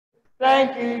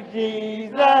Thank you,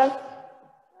 Jesus,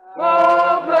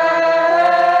 for blessing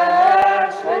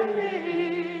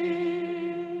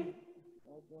me.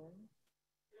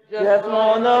 Just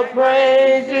want to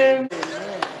praise you.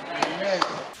 Amen.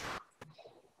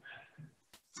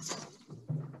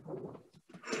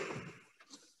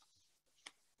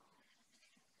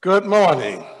 Good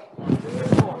morning.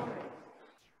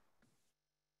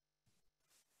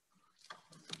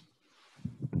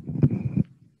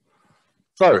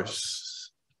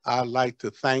 First, I'd like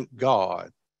to thank God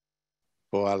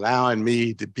for allowing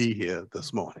me to be here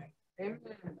this morning. Amen.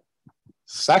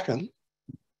 Second,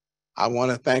 I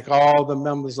want to thank all the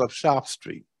members of Shop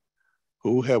Street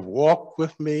who have walked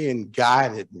with me and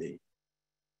guided me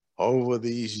over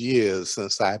these years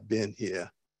since I've been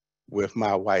here with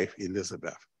my wife,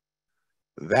 Elizabeth.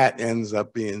 That ends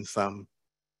up being some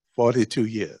 42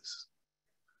 years.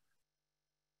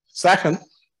 Second,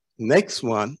 next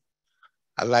one,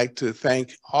 I'd like to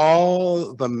thank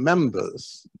all the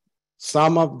members.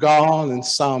 Some have gone and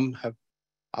some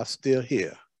are still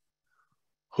here,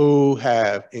 who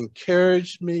have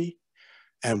encouraged me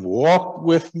and walked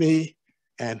with me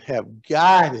and have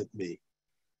guided me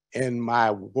in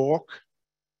my walk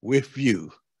with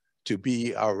you to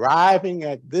be arriving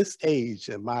at this age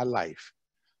in my life.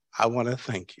 I want to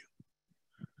thank you.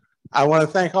 I want to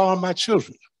thank all my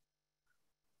children.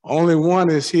 Only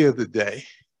one is here today.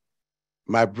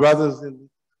 My brothers in the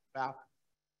balcony,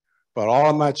 but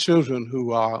all my children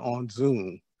who are on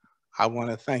Zoom, I want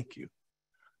to thank you.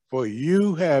 For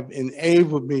you have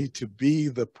enabled me to be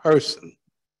the person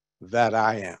that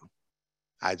I am.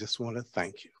 I just want to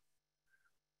thank you.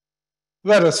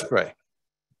 Let us pray.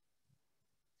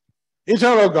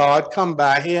 Eternal God, come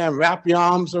by here and wrap your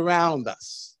arms around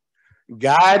us.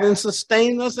 Guide and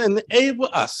sustain us and enable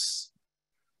us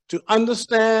to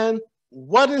understand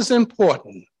what is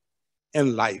important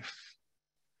in life.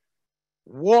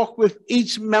 Walk with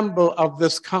each member of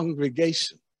this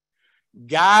congregation.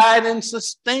 Guide and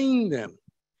sustain them.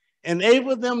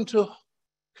 Enable them to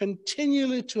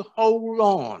continually to hold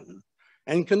on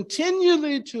and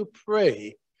continually to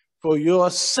pray for your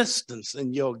assistance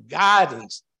and your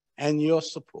guidance and your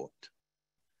support.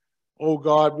 Oh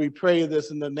God, we pray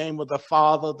this in the name of the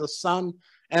Father, the Son,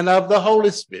 and of the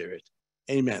Holy Spirit.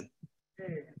 Amen.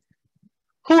 Amen.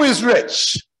 Who is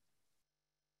rich?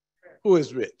 Who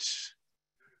is rich?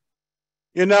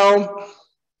 You know,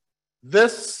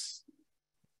 this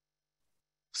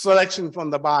selection from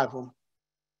the Bible,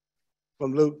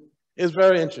 from Luke, is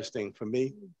very interesting for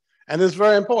me, and it's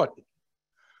very important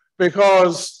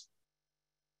because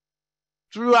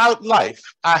throughout life,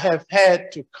 I have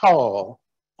had to call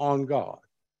on God.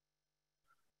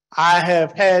 I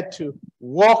have had to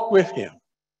walk with him,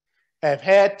 have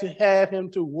had to have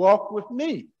him to walk with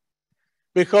me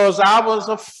because I was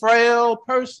a frail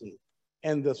person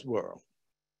in this world.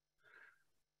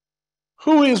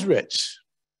 Who is rich?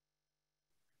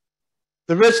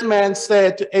 The rich man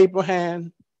said to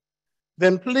Abraham,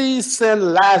 then please send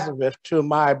Lazarus to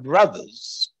my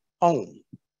brother's home.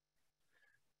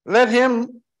 Let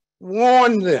him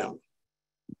warn them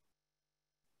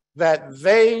that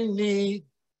they need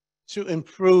to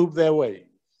improve their ways.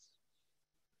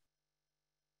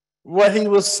 What he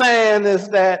was saying is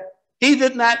that he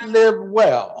did not live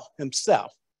well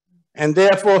himself, and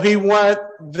therefore he wanted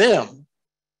them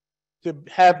to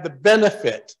have the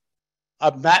benefit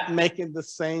of not making the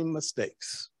same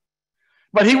mistakes.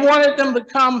 But he wanted them to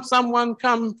come from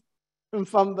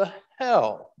the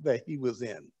hell that he was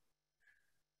in.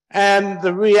 And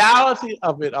the reality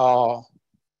of it all,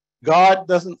 God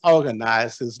doesn't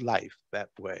organize his life that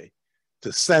way,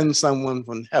 to send someone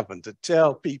from heaven to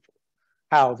tell people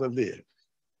how to live.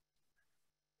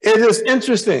 It is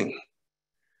interesting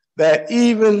that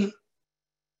even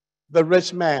the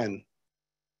rich man,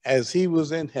 as he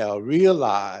was in hell,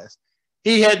 realized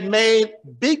he had made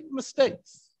big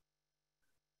mistakes.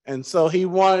 And so he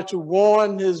wanted to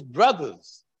warn his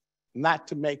brothers not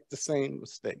to make the same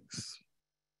mistakes.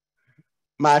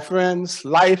 My friends,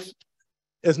 life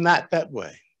is not that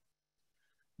way.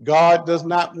 God does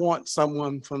not want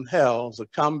someone from hell to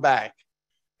come back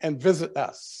and visit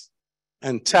us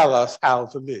and tell us how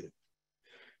to live.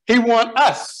 He wants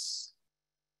us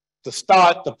to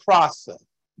start the process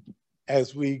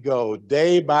as we go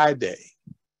day by day.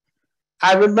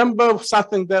 I remember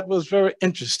something that was very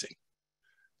interesting,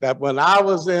 that when I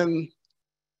was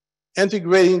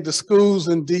integrating the schools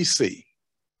in DC,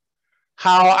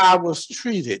 how I was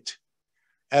treated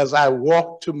as I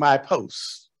walked to my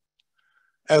post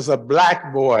as a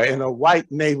Black boy in a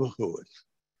white neighborhood.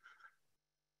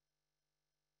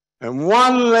 And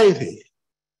one lady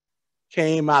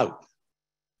came out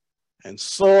and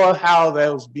saw how they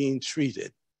was being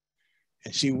treated.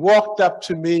 And she walked up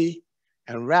to me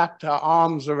and wrapped her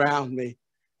arms around me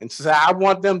and said, I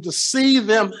want them to see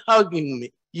them hugging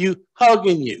me,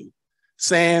 hugging you,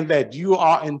 saying that you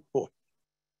are important.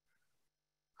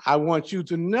 I want you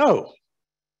to know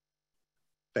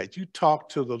that you talk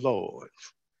to the Lord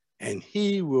and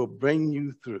he will bring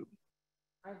you through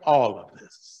all of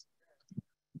this.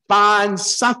 Find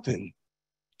something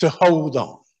to hold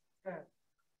on.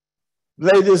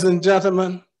 Ladies and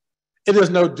gentlemen, it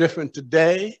is no different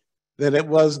today than it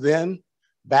was then,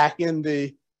 back in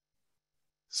the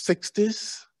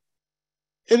 60s.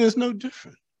 It is no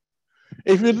different.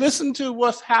 If you listen to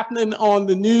what's happening on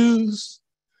the news,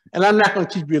 and I'm not going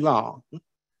to keep you long.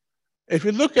 If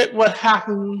you look at what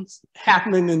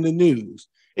happening in the news,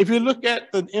 if you look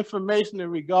at the information in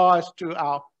regards to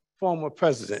our former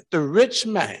president, the rich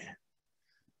man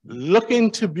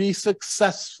looking to be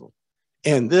successful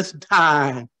in this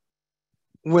time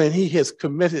when he has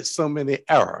committed so many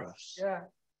errors. Yeah.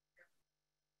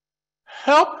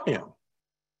 Help him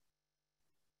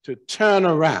to turn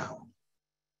around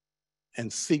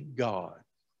and seek God,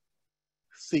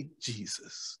 seek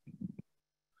Jesus.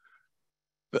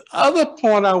 The other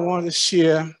point I want to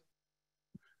share,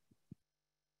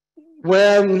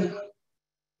 when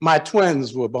my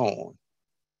twins were born,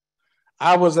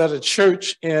 I was at a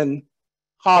church in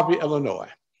Harvey, Illinois.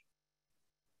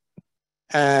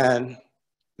 And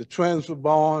the twins were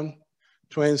born.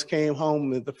 Twins came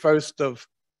home on the 1st of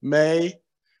May,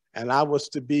 and I was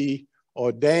to be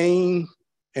ordained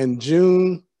in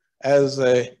June as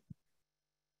a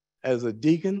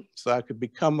deacon, so I could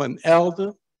become an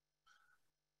elder.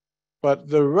 But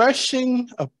the rushing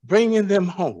of bringing them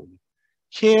home,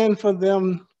 caring for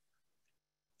them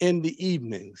in the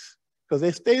evenings, because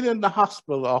they stayed in the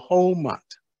hospital a whole month.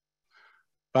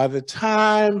 By the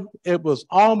time it was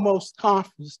almost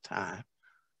conference time,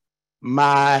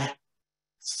 my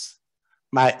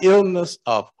illness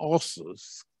of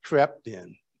ulcers crept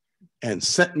in and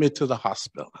sent me to the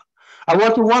hospital. I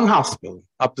went to one hospital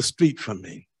up the street from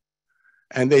me,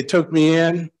 and they took me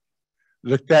in,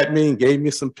 looked at me and gave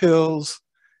me some pills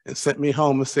and sent me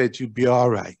home and said, you'll be all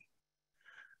right.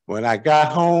 When I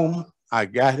got home, I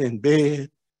got in bed,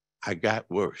 I got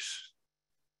worse.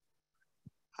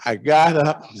 I got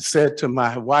up and said to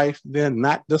my wife, then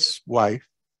not this wife,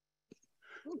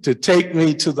 to take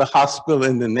me to the hospital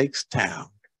in the next town.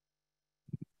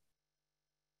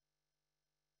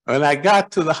 When I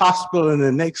got to the hospital in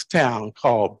the next town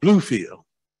called Bluefield,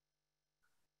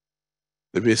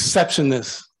 the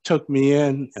receptionist took me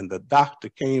in and the doctor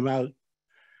came out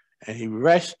and he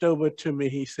rushed over to me.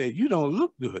 He said, you don't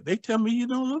look good. They tell me you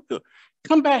don't look good.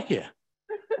 Come back here.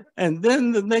 And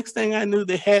then the next thing I knew,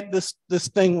 they had this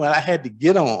thing where I had to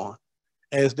get on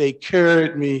as they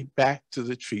carried me back to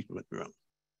the treatment room.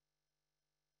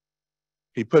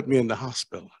 He put me in the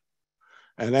hospital.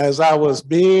 And as I was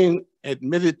being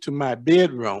admitted to my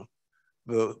bedroom,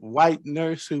 the white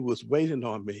nurse who was waiting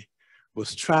on me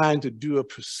was trying to do a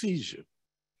procedure.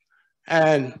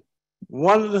 And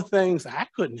one of the things, I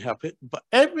couldn't help it, but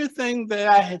everything that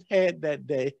I had had that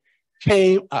day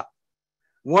came up,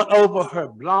 went over her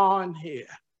blonde hair,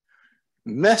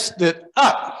 messed it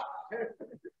up.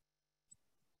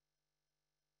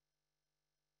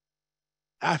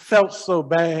 I felt so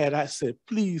bad. I said,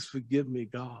 please forgive me,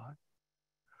 God.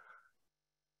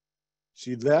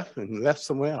 She left and left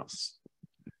somewhere else.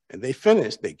 And they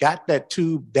finished. They got that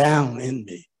tube down in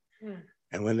me.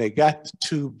 And when they got the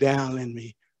tube down in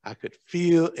me, I could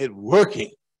feel it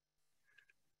working.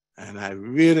 And I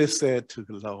really said to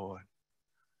the Lord,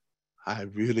 I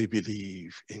really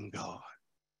believe in God.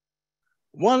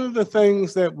 One of the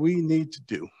things that we need to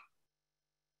do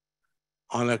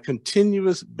on a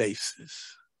continuous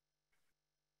basis,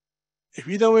 if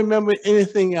you don't remember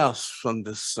anything else from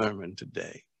this sermon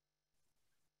today,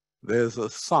 there's a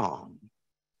song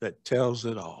that tells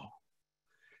it all.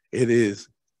 It is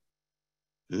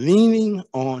leaning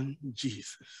on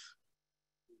Jesus.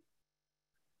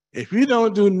 If you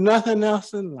don't do nothing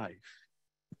else in life,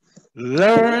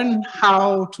 learn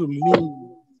how to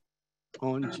lean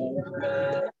on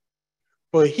Jesus.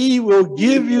 For he will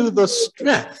give you the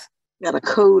strength Got a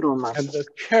code on my and the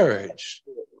courage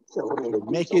to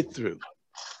make it through.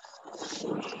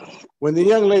 When the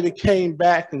young lady came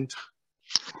back and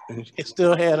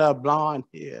still had her blonde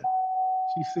hair,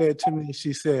 she said to me,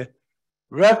 she said,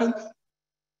 Reverend,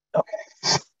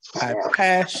 I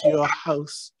pass your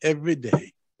house every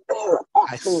day.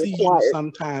 I see you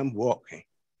sometime walking.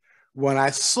 When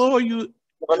I saw you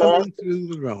coming through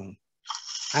the room,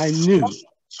 I knew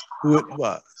who it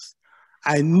was.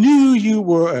 I knew you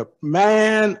were a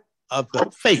man of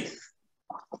the faith.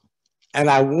 And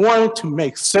I wanted to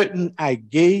make certain I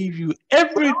gave you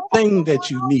everything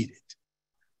that you needed.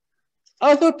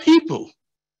 Other people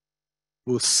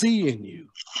will see in you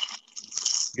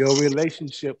your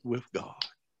relationship with God.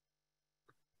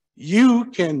 You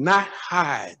cannot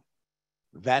hide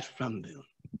that from them.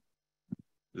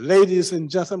 Ladies and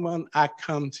gentlemen, I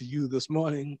come to you this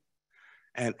morning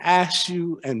and ask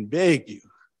you and beg you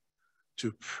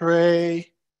to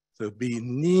pray, to be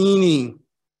leaning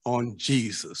on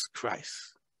Jesus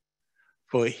Christ.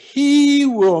 For he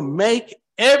will make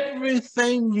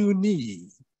everything you need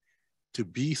to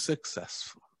be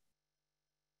successful.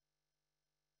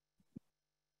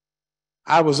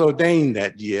 I was ordained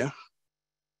that year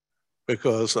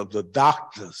because of the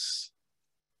doctors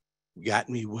got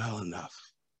me well enough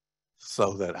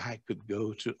so that I could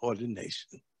go to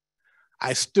ordination.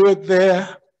 I stood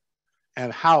there,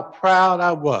 and how proud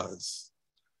I was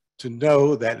to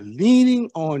know that leaning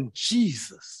on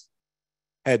Jesus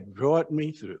had brought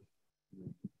me through.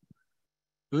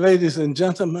 Ladies and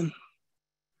gentlemen,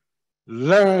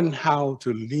 learn how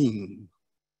to lean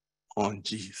on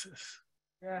Jesus.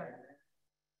 Yeah.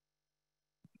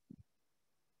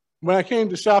 When I came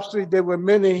to Shop Street, there were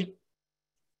many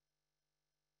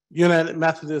United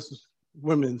Methodist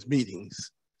women's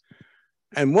meetings.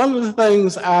 And one of the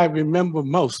things I remember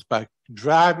most by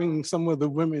driving some of the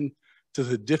women to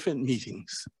the different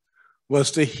meetings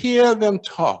was to hear them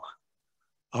talk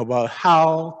about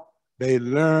how they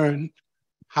learned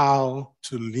how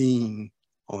to lean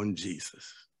on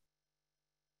Jesus.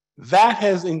 That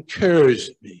has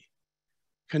encouraged me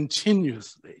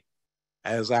continuously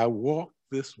as I walk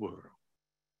this world.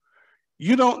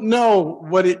 You don't know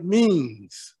what it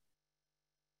means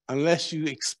unless you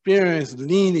experience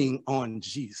leaning on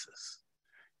Jesus.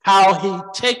 How he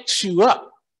takes you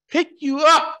up, pick you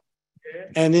up,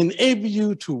 and enable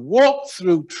you to walk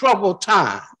through troubled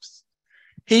times.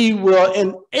 He will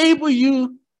enable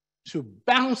you to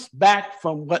bounce back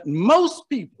from what most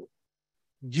people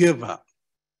give up.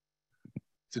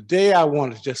 Today, I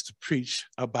wanted just to preach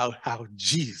about how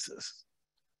Jesus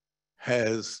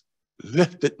has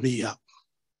lifted me up,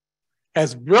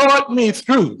 has brought me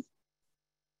through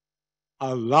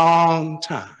a long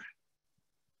time.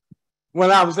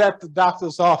 When I was at the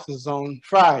doctor's office on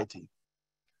Friday,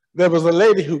 there was a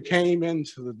lady who came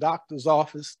into the doctor's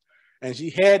office, and she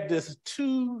had these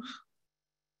two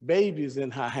babies in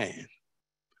her hand.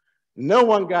 No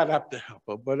one got up to help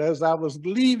her, but as I was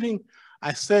leaving,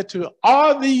 I said to her,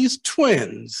 "Are these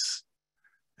twins?"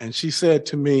 And she said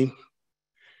to me,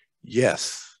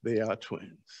 "Yes, they are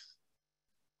twins."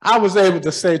 I was able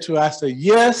to say to her, I said,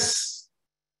 "Yes,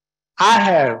 I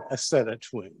have a set of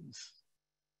twins.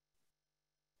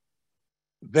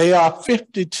 They are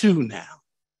 52 now.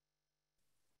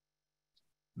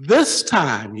 This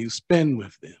time you spend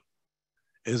with them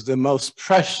is the most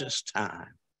precious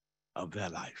time of their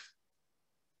life."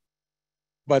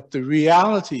 But the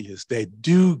reality is they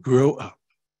do grow up.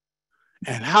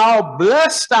 And how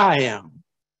blessed I am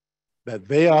that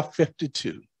they are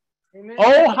 52. Amen.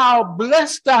 Oh, how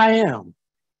blessed I am,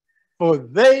 for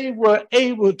they were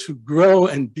able to grow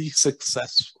and be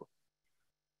successful.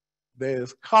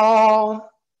 There's Carl,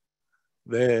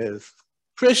 there's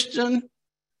Christian,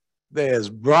 there's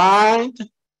Brian,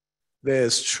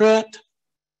 there's Trent,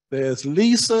 there's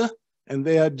Lisa, and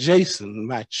there are Jason,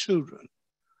 my children.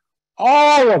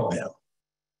 All of them,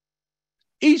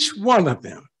 each one of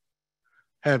them,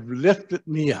 have lifted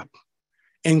me up,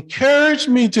 encouraged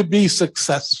me to be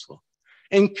successful,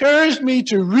 encouraged me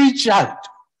to reach out,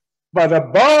 but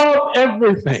above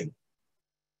everything,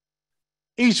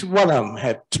 each one of them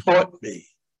had taught me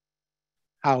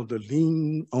how to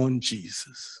lean on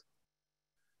Jesus.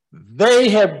 They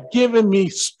have given me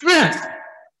strength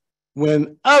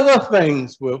when other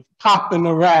things were popping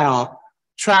around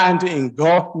trying to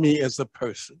engulf me as a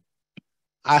person.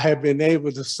 I have been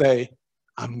able to say,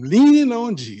 I'm leaning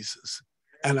on Jesus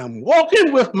and I'm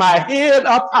walking with my head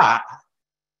up high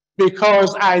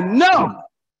because I know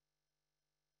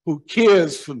who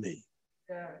cares for me.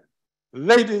 Yeah.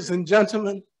 Ladies and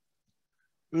gentlemen,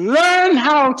 learn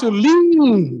how to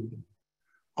lean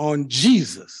on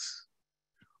Jesus.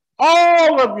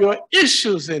 All of your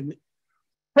issues and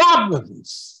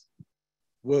problems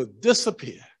will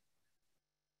disappear.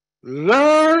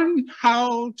 Learn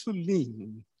how to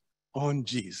lean on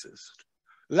Jesus.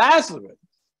 Lazarus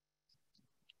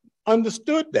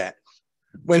understood that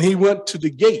when he went to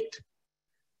the gate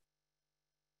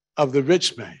of the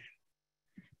rich man.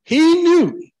 He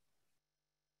knew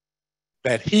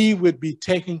that he would be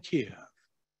taken care of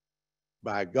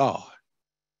by God.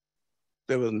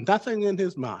 There was nothing in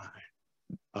his mind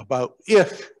about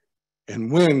if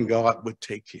and when God would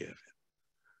take care of it.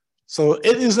 So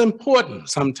it is important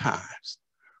sometimes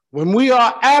when we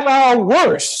are at our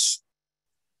worst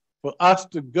for us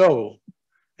to go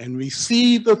and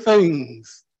receive the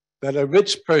things that a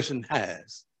rich person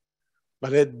has.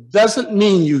 But it doesn't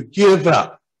mean you give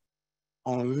up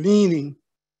on leaning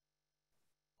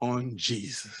on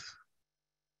Jesus.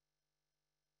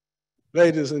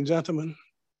 Ladies and gentlemen,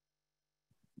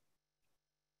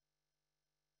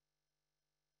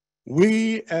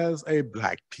 we as a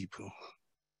Black people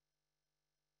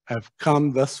have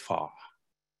come thus far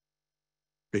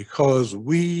because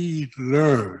we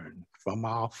learned from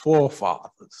our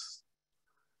forefathers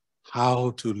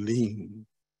how to lean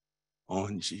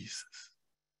on Jesus.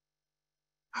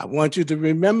 I want you to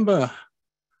remember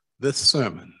this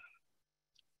sermon.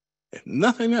 If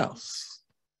nothing else,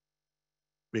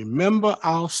 remember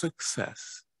our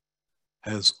success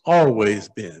has always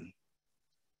been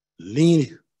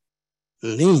leaning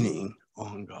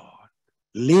on God,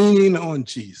 leaning on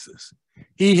Jesus.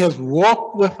 He has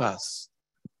walked with us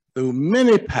through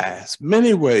many paths,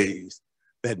 many ways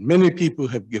that many people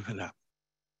have given up.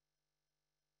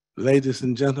 Ladies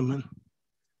and gentlemen,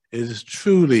 it is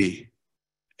truly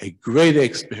a great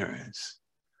experience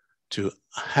to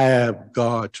have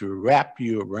God to wrap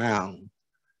you around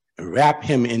and wrap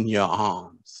him in your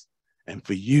arms, and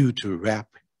for you to wrap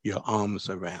your arms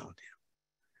around him.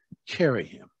 Carry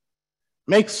him.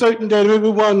 Make certain that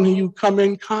everyone who you come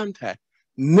in contact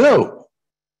know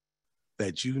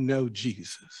that you know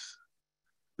Jesus.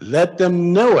 Let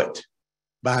them know it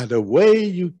by the way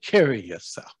you carry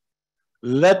yourself.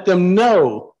 Let them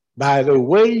know by the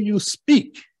way you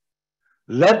speak.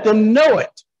 Let them know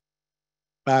it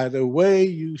by the way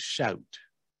you shout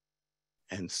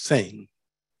and sing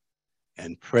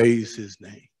and praise his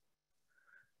name.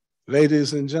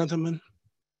 Ladies and gentlemen,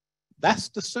 that's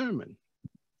the sermon.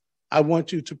 I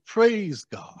want you to praise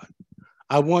God.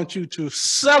 I want you to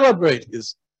celebrate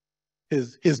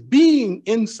his being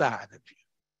inside of you.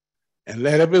 And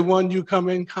let everyone you come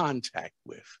in contact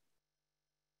with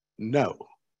know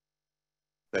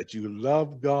that you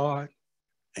love God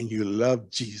and you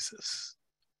love Jesus.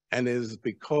 And it is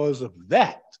because of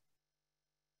that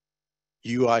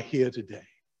you are here today.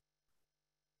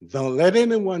 Don't let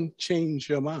anyone change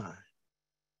your mind.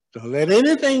 Don't let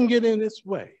anything get in its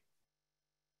way.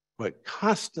 But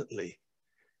constantly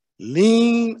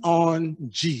lean on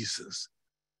Jesus.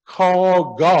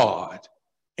 Call God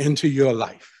into your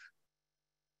life.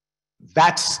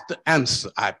 That's the answer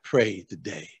I pray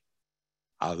today.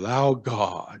 Allow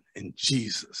God and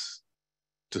Jesus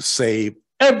to save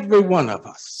every one of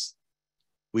us.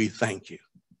 We thank you.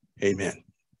 Amen.